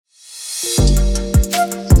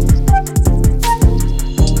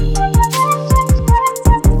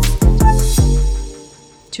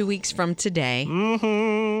2 weeks from today,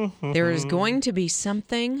 there is going to be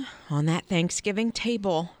something on that Thanksgiving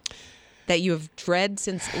table that you have dread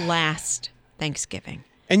since last Thanksgiving.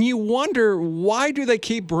 And you wonder, why do they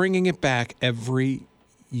keep bringing it back every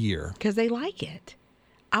year? Because they like it.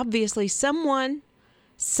 Obviously, someone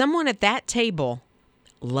at that table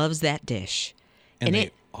loves that dish. And they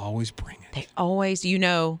always bring it. They always,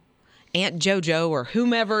 Aunt JoJo or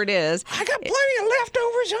whomever it is. I got plenty of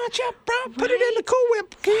leftovers, Aunt Chop. Put it in the Cool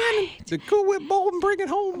Whip can, the Cool Whip bowl, and bring it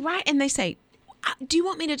home. Right, and they say, do you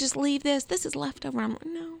want me to just leave this? This is leftover. I'm like,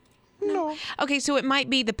 no. Okay, so it might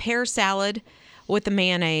be the pear salad with the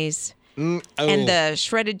mayonnaise and the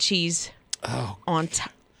shredded cheese on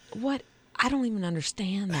top. What? I don't even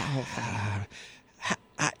understand that whole thing.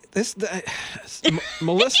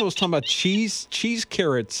 Melissa was talking about cheese. Cheese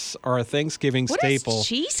carrots are a Thanksgiving staple. What is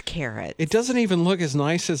cheese carrots? It doesn't even look as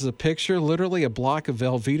nice as the picture. Literally a block of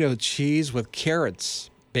Velveeta cheese with carrots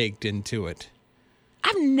baked into it.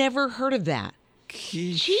 I've never heard of that.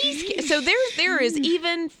 Cheese. So there is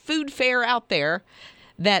even food fare out there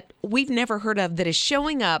that we've never heard of that is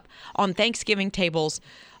showing up on Thanksgiving tables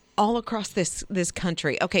all across this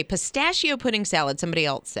country. Okay, pistachio pudding salad, somebody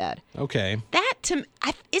else said. Okay.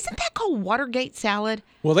 Isn't that called Watergate salad?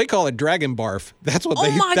 Well, they call it dragon barf. That's what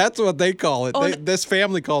that's what they call it. This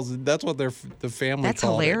family calls it. That's what the family That's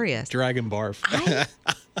called hilarious. It. Dragon barf.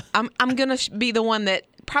 I'm going to be the one that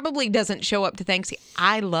probably doesn't show up to Thanksgiving.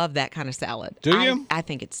 I love that kind of salad. Do you? I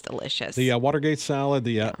think it's delicious. The Watergate salad,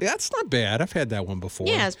 that's not bad. I've had that one before.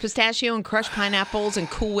 Yeah, it's pistachio and crushed pineapples and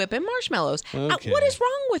Cool Whip and marshmallows. Okay. What is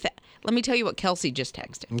wrong with it? Let me tell you what Kelsey just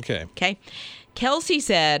texted. Okay. Kelsey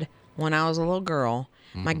said, when I was a little girl,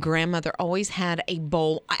 my grandmother always had a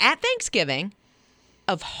bowl at Thanksgiving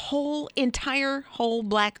of entire whole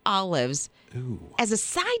black olives as a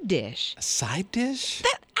side dish. A side dish?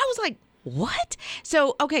 I was like, what?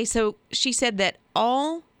 So she said that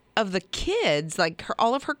all of the kids,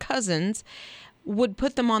 all of her cousins, would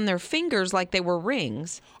put them on their fingers like they were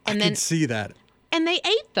rings. I can see that. And they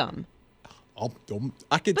ate them.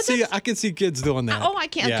 I can see kids doing that. I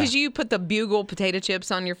can't, because you put the Bugle potato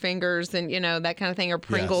chips on your fingers and, that kind of thing, or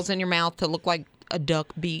Pringles in your mouth to look like a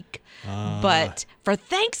duck beak. But for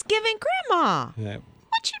Thanksgiving, Grandma,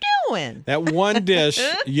 what you doing? That one dish,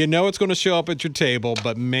 it's going to show up at your table,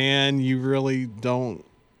 but man, you really don't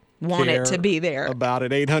want it to be there. About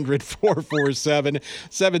it.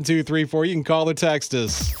 800-447-7234. You can call or text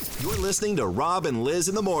us. You're listening to Rob and Liz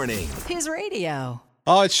in the morning. His radio.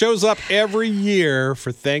 Oh, it shows up every year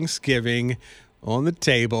for Thanksgiving on the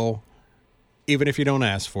table, even if you don't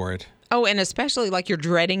ask for it. Oh, and especially you're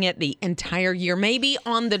dreading it the entire year. Maybe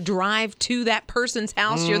on the drive to that person's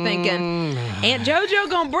house, you're thinking, Aunt JoJo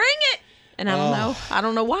gonna bring it. And I don't know. I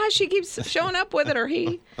don't know why she keeps showing up with it, or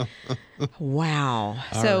he. Wow.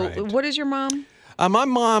 So what is your mom? My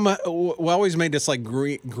mom always made this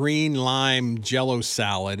green lime Jell-O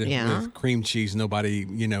salad with cream cheese. Nobody,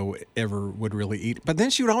 ever would really eat. But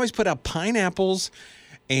then she would always put out pineapples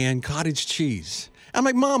and cottage cheese. I'm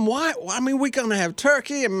like, Mom, why? I mean, we're going to have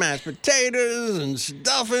turkey and mashed potatoes and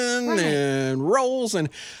stuffing and rolls. And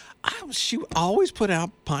she always put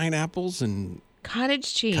out pineapples and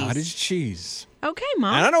cottage cheese. Okay,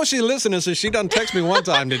 Mom. And I know she's listening, so she done text me one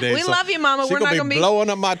time today. We love you, Mama. We're not going to be blowing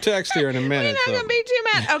up my text here in a minute. We're not going to be too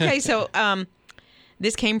mad. Okay, so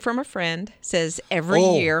this came from a friend. Says every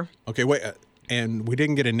year. Okay, wait. And we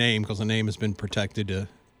didn't get a name because the name has been protected to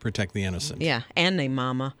protect the innocent. Yeah, and name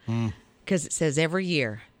Mama. Because it says every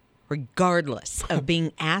year, regardless of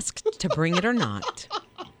being asked to bring it or not,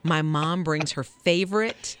 my mom brings her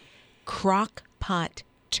favorite crock pot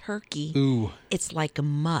turkey. Ooh. It's like a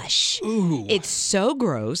mush. Ooh. It's so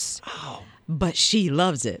gross, but she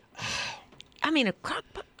loves it. I mean, a crock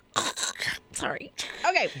pot. Sorry.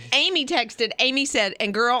 Okay. Amy texted. Amy said,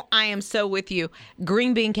 and girl, I am so with you.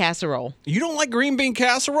 Green bean casserole. You don't like green bean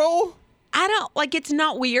casserole? I don't it's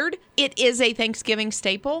not weird. It is a Thanksgiving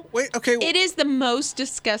staple. Wait, okay. It is the most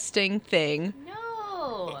disgusting thing.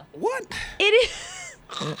 No. What? It is.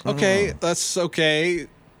 Okay, that's okay.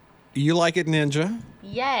 You like it, Ninja?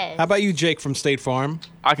 Yes. How about you, Jake from State Farm?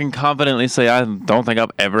 I can confidently say I don't think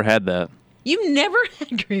I've ever had that. You've never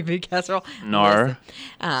had green bean casserole? No.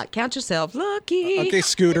 Count yourself lucky. Okay,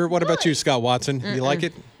 Scooter. What about you, Scott Watson? You like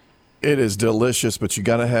it? It is delicious, but you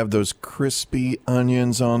got to have those crispy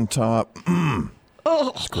onions on top.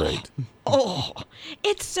 Oh, it's great. Oh,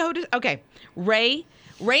 it's so okay. Ray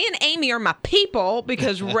and Amy are my people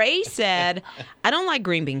because Ray said, I don't like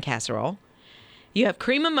green bean casserole. You have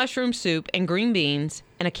cream of mushroom soup and green beans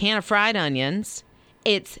and a can of fried onions.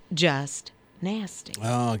 It's just nasty.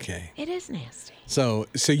 Oh, okay. It is nasty. So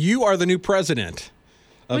you are the new president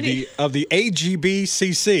of the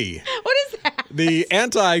AGBCC. What is that? The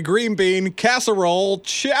anti-green bean casserole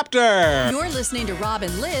chapter. You're listening to Rob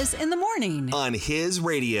and Liz in the morning. On his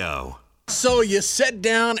radio. So you sit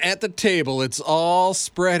down at the table, it's all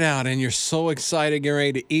spread out, and you're so excited, getting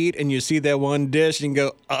ready to eat, and you see that one dish and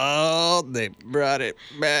go, oh, they brought it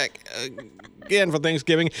back again for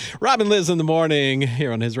Thanksgiving. Rob and Liz in the morning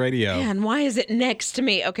here on his radio. And why is it next to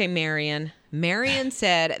me? Okay, Marion. Marion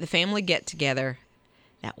said at the family get-together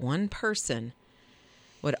that one person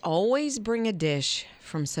would always bring a dish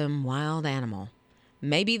from some wild animal.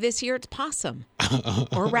 Maybe this year it's possum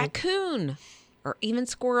or raccoon or even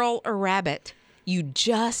squirrel or rabbit. You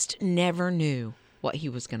just never knew what he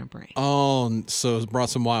was going to bring. Oh, so it brought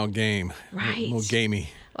some wild game. Right. A little gamey.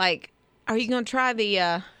 Like, are you going to try the...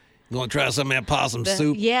 You want to try some of that possum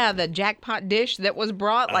soup? Yeah, the jackpot dish that was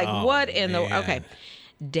brought. Like, what in the... Okay.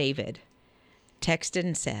 David texted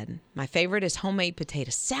and said, my favorite is homemade potato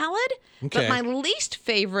salad, but my least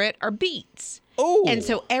favorite are beets. Oh. And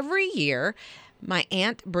so every year, my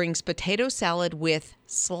aunt brings potato salad with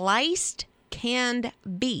sliced canned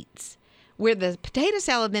beets, where the potato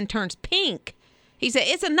salad then turns pink. He said,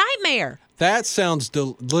 it's a nightmare. That sounds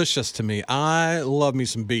delicious to me. I love me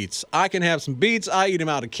some beets. I can have some beets. I eat them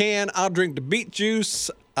out of a can. I'll drink the beet juice.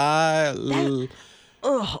 Love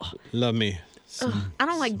me. I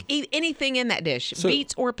don't like anything in that dish,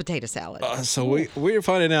 beets or potato salad. So we're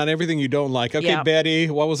finding out everything you don't like. Okay, Yep. Betty,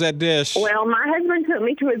 what was that dish? Well, my husband took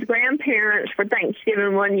me to his grandparents for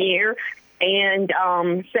Thanksgiving one year and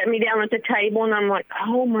set me down at the table, and I'm like,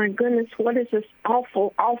 oh, my goodness, what is this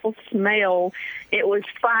awful, awful smell? It was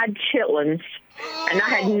fried chitlins, and I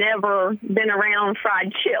had never been around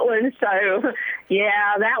fried chitlins, so,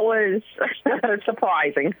 yeah, that was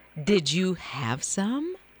surprising. Did you have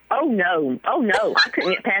some? Oh, no. I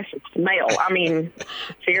couldn't get past the smell. I mean,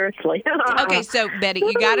 seriously. Okay, so, Betty,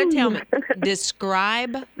 you got to tell me,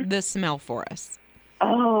 describe the smell for us.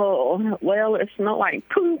 Oh, well, it smelled like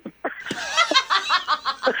poop.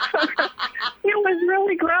 It was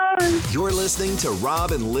really gross. You're listening to Rob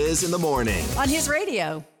and Liz in the morning. On his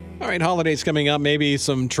radio. All right, holidays coming up. Maybe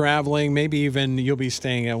some traveling. Maybe even you'll be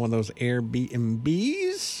staying at one of those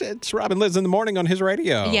Airbnbs. It's Rob and Liz in the morning on his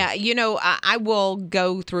radio. Yeah, I will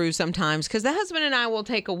go through sometimes because the husband and I will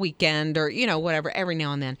take a weekend or, whatever, every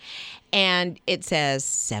now and then. And it says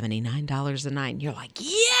 $79 a night. And you're like,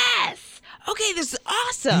 yes! Okay, this is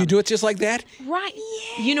awesome. You do it just like that? Right.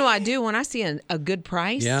 Yeah. I do. When I see a good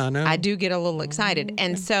price, yeah, I know. I do get a little excited.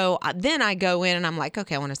 And so then I go in and I'm like,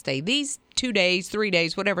 okay, I want to stay these 2 days, 3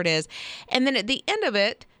 days, whatever it is. And then at the end of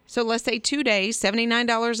it, so let's say 2 days,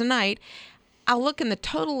 $79 a night, I'll look and the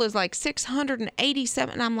total is like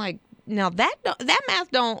 $687. And I'm like, now that math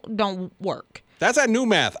don't work. That's that new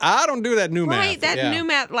math. I don't do that new math. Right, that new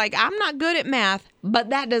math. Like, I'm not good at math, but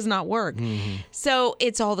that does not work. Mm-hmm. So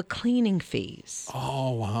it's all the cleaning fees.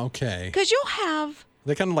 Oh, okay. Because you'll have...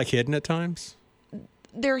 They're kind of like hidden at times?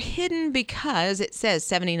 They're hidden because it says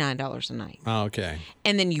 $79 a night. Oh, okay.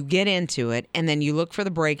 And then you get into it, and then you look for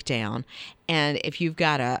the breakdown. And if you've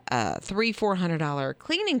got a $300-400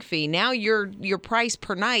 cleaning fee, now your price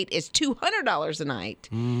per night is $200 a night.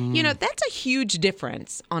 That's a huge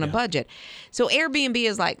difference on a budget. So Airbnb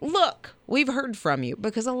is like, look, we've heard from you,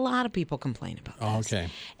 because a lot of people complain about this. Oh, okay.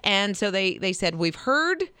 And so they said, we've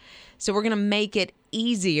heard, so we're going to make it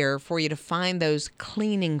easier for you to find those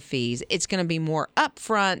cleaning fees. It's going to be more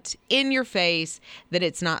upfront, in your face, that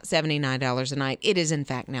it's not $79 a night. It is, in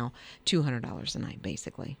fact, now $200 a night,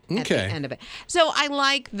 basically, at the end of it. So I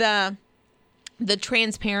like the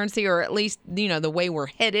transparency, or at least, the way we're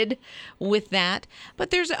headed with that.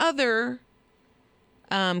 But there's other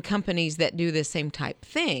companies that do the same type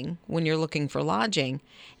thing when you're looking for lodging,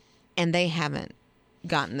 and they haven't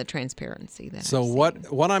gotten the transparency that So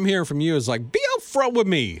what I'm hearing from you is like, be upfront with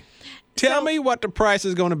me. Tell me what the price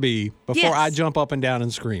is going to be before I jump up and down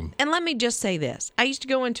and scream. And let me just say this. I used to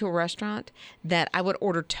go into a restaurant that I would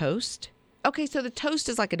order toast. Okay, so the toast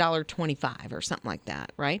is like $1.25 or something like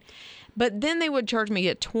that, right? But then they would charge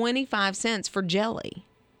me 25 cents for jelly.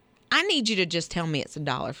 I need you to just tell me it's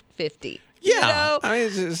 $1.50. Yeah,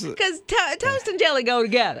 because toast and jelly go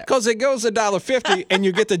together. Because it goes $1.50 and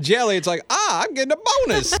you get the jelly. It's like, I'm getting a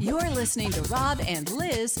bonus. You're listening to Rob and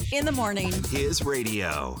Liz in the morning. His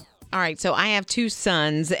radio. All right, so I have 2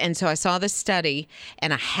 sons, and so I saw this study,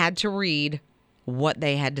 and I had to read what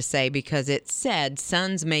they had to say because it said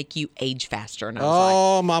sons make you age faster. And I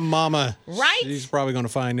was like, my mama. Right? She's probably going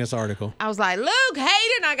to find this article. I was like, Luke,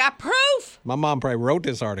 Hayden, I got proof. My mom probably wrote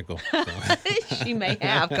this article. So. She may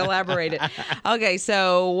have collaborated. Okay,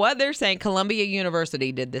 so what they're saying, Columbia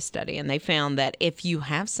University did this study, and they found that if you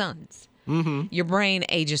have sons, your brain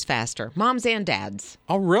ages faster. Moms and dads.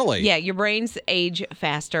 Oh, really? Yeah, your brains age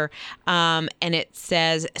faster. And it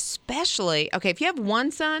says, especially, if you have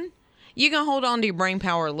one son, you can hold on to your brain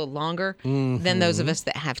power a little longer than those of us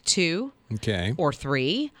that have two. Okay. Or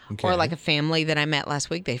three. Okay. Or like a family that I met last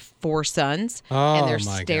week. They have 4 sons. Oh, and they're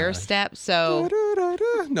my stair gosh. step. So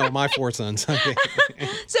No, my 4 sons. Okay.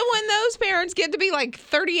 so when those parents get to be like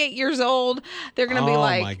 38 years old, they're going to be Oh,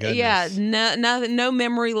 like, my goodness. yeah, no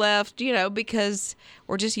memory left, because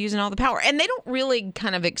we're just using all the power. And they don't really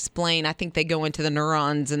kind of explain. I think they go into the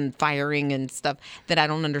neurons and firing and stuff that I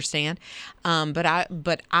don't understand. But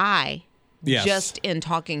I Yes. just in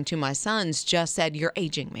talking to my sons just said, you're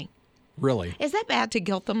aging me. Really? Is that bad to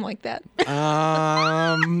guilt them like that?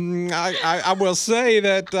 I will say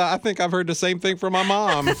that I think I've heard the same thing from my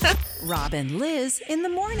mom. Rob and Liz in the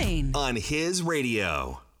morning. On his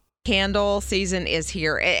radio. Candle season is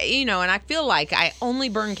here, and I feel like I only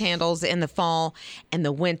burn candles in the fall and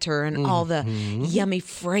the winter and all the yummy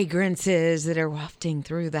fragrances that are wafting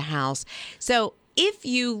through the house. So if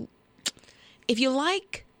you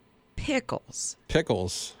like pickles,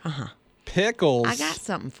 Pickles. Uh-huh. Pickles. I got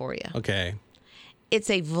something for you. Okay. It's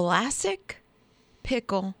a Vlasic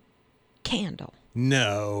pickle candle.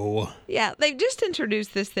 No. Yeah, they've just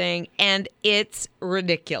introduced this thing, and it's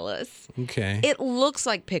ridiculous. Okay. It looks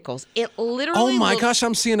like pickles. It literally Oh my looks- gosh,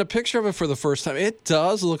 I'm seeing a picture of it for the first time. It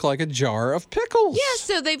does look like a jar of pickles. Yeah,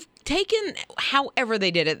 so they've taken however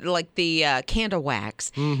they did it, like the candle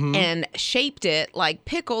wax, and shaped it like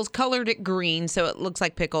pickles, colored it green so it looks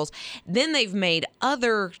like pickles. Then they've made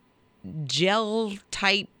other gel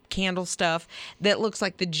type candle stuff that looks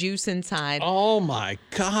like the juice inside Oh my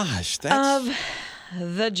gosh, that's of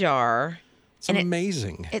the jar. it's and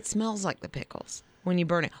amazing. It smells like the pickles when you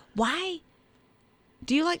burn it. Why?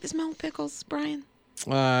 Do you like the smell of pickles, Brian?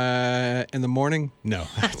 In the morning, no.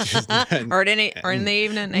 Or in the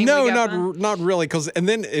evening? Hey, No, we got fun? not really. Because and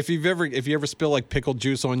then if you ever spill like pickled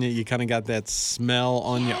juice on you, you kind of got that smell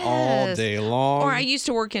on you all Yes. day long. Or I used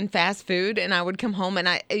to work in fast food, and I would come home, and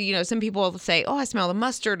some people will say, "Oh, I smell the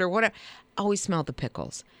mustard or whatever." I always smell the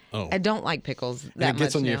pickles. Oh. I don't like pickles that and it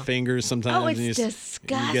gets much on your now. fingers sometimes. Oh, it's and you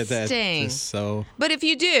get that disgusting. just so. But if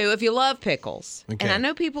you love pickles, Okay. and I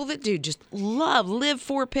know people that do just live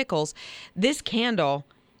for pickles, this candle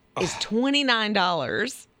is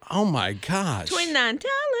 $29. Oh my gosh. $29,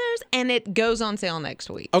 and it goes on sale next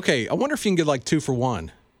week. Okay, I wonder if you can get like 2 for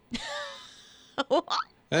 $1.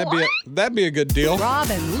 That'd be a good deal. Rob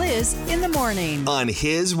and Liz in the morning. On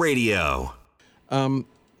his radio.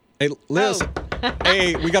 Hey, Liz.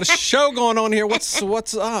 Hey, we got a show going on here.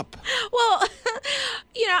 What's up? Well,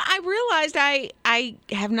 I realized I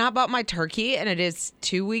have not bought my turkey, and it is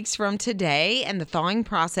 2 weeks from today, and the thawing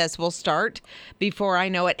process will start before I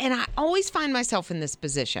know it. And I always find myself in this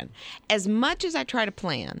position. As much as I try to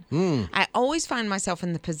plan, I always find myself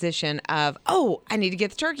in the position of, I need to get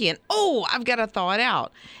the turkey, and I've got to thaw it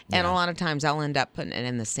out. And a lot of times I'll end up putting it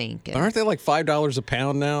in the sink. And Aren't they like $5 a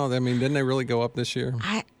pound now? I mean, didn't they really go up this year?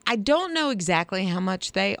 I don't know exactly how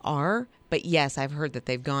much they are, but yes, I've heard that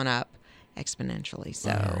they've gone up exponentially. So,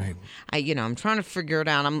 right. I'm trying to figure it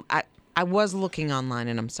out. I was looking online,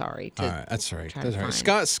 and I'm sorry. All right, that's all right. try to That's all right.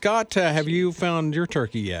 find- Scott, have you found your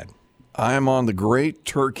turkey yet? I'm on the great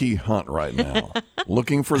turkey hunt right now,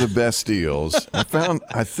 looking for the best deals.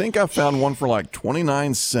 I think I found one for like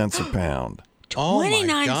 29 cents a pound. Oh my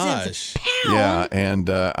 29 gosh. cents a pound. Yeah, and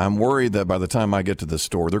I'm worried that by the time I get to the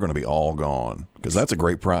store, they're going to be all gone because that's a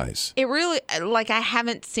great price. It really, I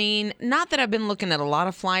haven't seen, not that I've been looking at a lot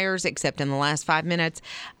of flyers, except in the last 5 minutes.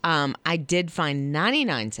 I did find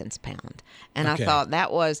 99 cents a pound. And Okay. I thought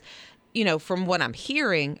that was, from what I'm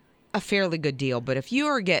hearing, a fairly good deal. But if you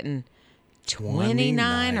are getting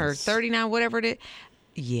 29 or 39, whatever it is,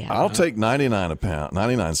 yeah. I'll take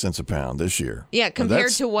 99 cents a pound this year. Yeah, Now, compared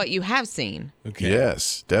that's- to what you have seen. Okay.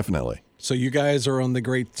 Yes, definitely. So you guys are on the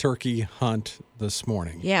great turkey hunt this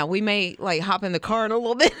morning. Yeah, we may hop in the car in a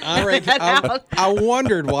little bit. All right. Head out. I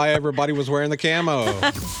wondered why everybody was wearing the camo.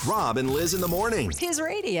 Rob and Liz in the morning. His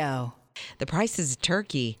radio. The prices of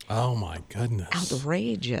turkey, Oh my goodness.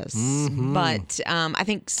 outrageous. But I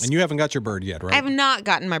think And you haven't got your bird yet, right? I have not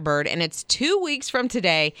gotten my bird, and it's 2 weeks from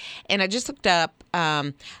today. And I just looked up.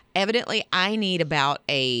 Evidently, I need about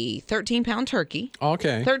a 13-pound turkey.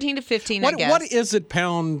 Okay. 13 to 15, I guess. What is it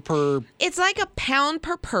pound per? It's like a pound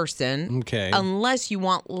per person. Okay. Unless you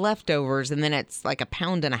want leftovers, and then it's like a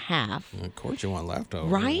pound and a half. Of course, you want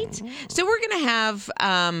leftovers. Right? So we're going to have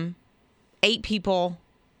 8 people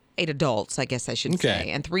 8 adults, I guess I should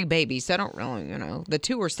say, and 3 babies. So I don't really, the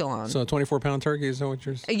 2 are still on. So a 24-pound turkey, is that what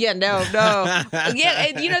you're saying? Yeah, no.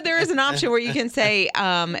 Yeah, there is an option where you can say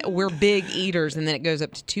we're big eaters, and then it goes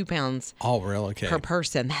up to 2 pounds per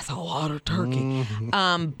person. That's a lot of turkey.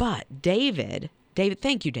 But David,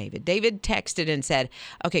 thank you, David. David texted and said,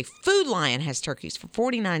 okay, Food Lion has turkeys for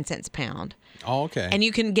 49 cents a pound. Oh, okay. And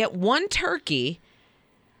you can get 1 turkey,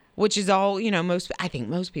 which is all, I think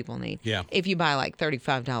most people need. Yeah. If you buy like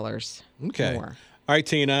 $35 more. All right,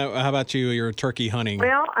 Tina, how about you? You're turkey hunting.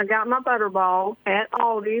 Well, I got my butterball at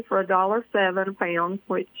Aldi for $1.07 a pound,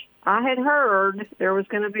 which I had heard there was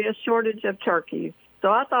going to be a shortage of turkeys.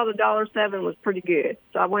 So I thought $1.07 was pretty good.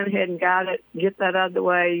 So I went ahead and got it, get that out of the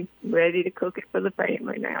way, ready to cook it for the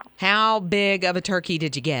family now. How big of a turkey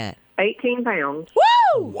did you get? 18 pounds.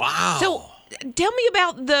 Woo! Wow. So tell me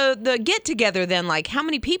about the get-together then. Like, how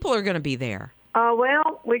many people are going to be there?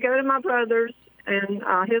 Well, we go to my brother's and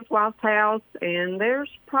his wife's house, and there's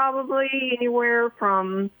probably anywhere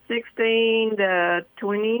from 16 to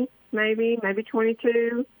 20, maybe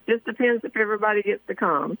 22. Just depends if everybody gets to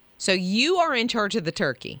come. So you are in charge of the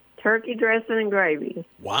turkey. Turkey dressing and gravy.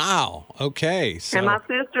 Wow. Okay. So. And my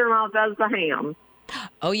sister-in-law does the ham.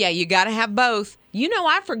 Oh, yeah, you got to have both.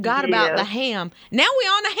 I forgot about the ham. Now we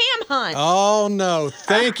on a ham hunt. Oh, no.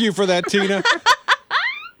 Thank you for that, Tina.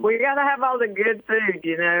 We got to have all the good food,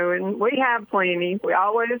 and we have plenty. We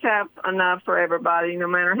always have enough for everybody, no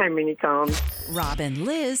matter how many come. Rob and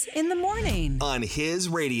Liz in the morning. On His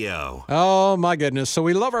Radio. Oh, my goodness. So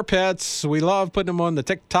we love our pets. We love putting them on the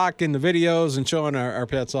TikTok and the videos and showing our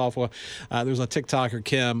pets off. Well, there was a TikToker,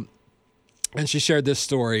 Kim, and she shared this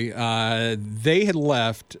story. They had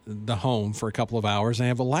left the home for a couple of hours and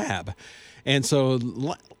have a lab. And so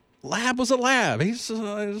Lab was a lab. He's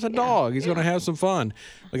a dog. He's going to have some fun.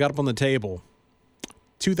 We got up on the table.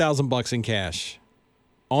 $2,000 in cash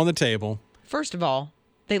on the table. First of all,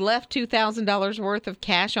 they left $2,000 worth of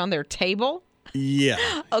cash on their table?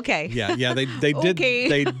 Yeah. Okay. Yeah. They did. Okay.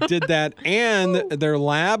 They did that, and their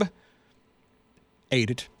lab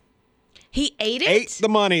ate it. He ate it? Ate the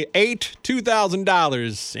money. Ate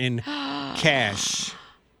 $2,000 in cash.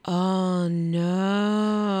 Oh,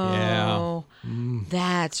 no. Yeah.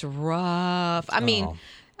 That's rough. I mean,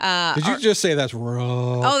 did you just say that's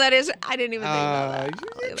rough? Oh, that is. I didn't even think about that.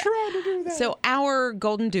 You tried to do that. So our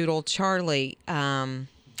golden doodle, Charlie,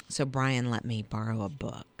 so Brian let me borrow a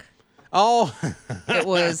book. Oh. It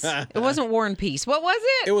wasn't War and Peace. What was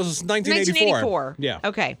it? It was 1984. Yeah.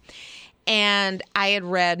 Okay. And I had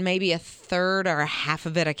read maybe a third or a half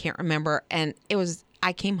of it. I can't remember. And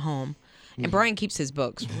I came home. And Brian keeps his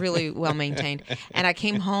books really well maintained. And I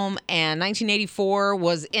came home, and 1984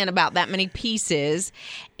 was in about that many pieces.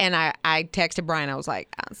 And I texted Brian. I was like,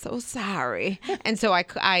 I'm so sorry. And so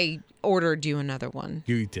I ordered you another one.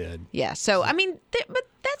 You did. Yeah. So, I mean, but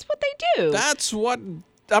that's what they do. That's what,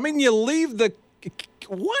 you leave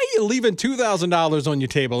why are you leaving $2,000 on your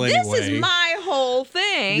table anyway? This is my whole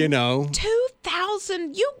thing. $2,000.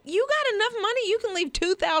 You got enough money. You can leave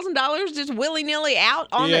 $2,000 just willy-nilly out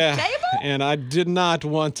on the table? And I did not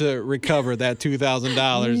want to recover that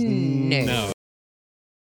 $2,000. No.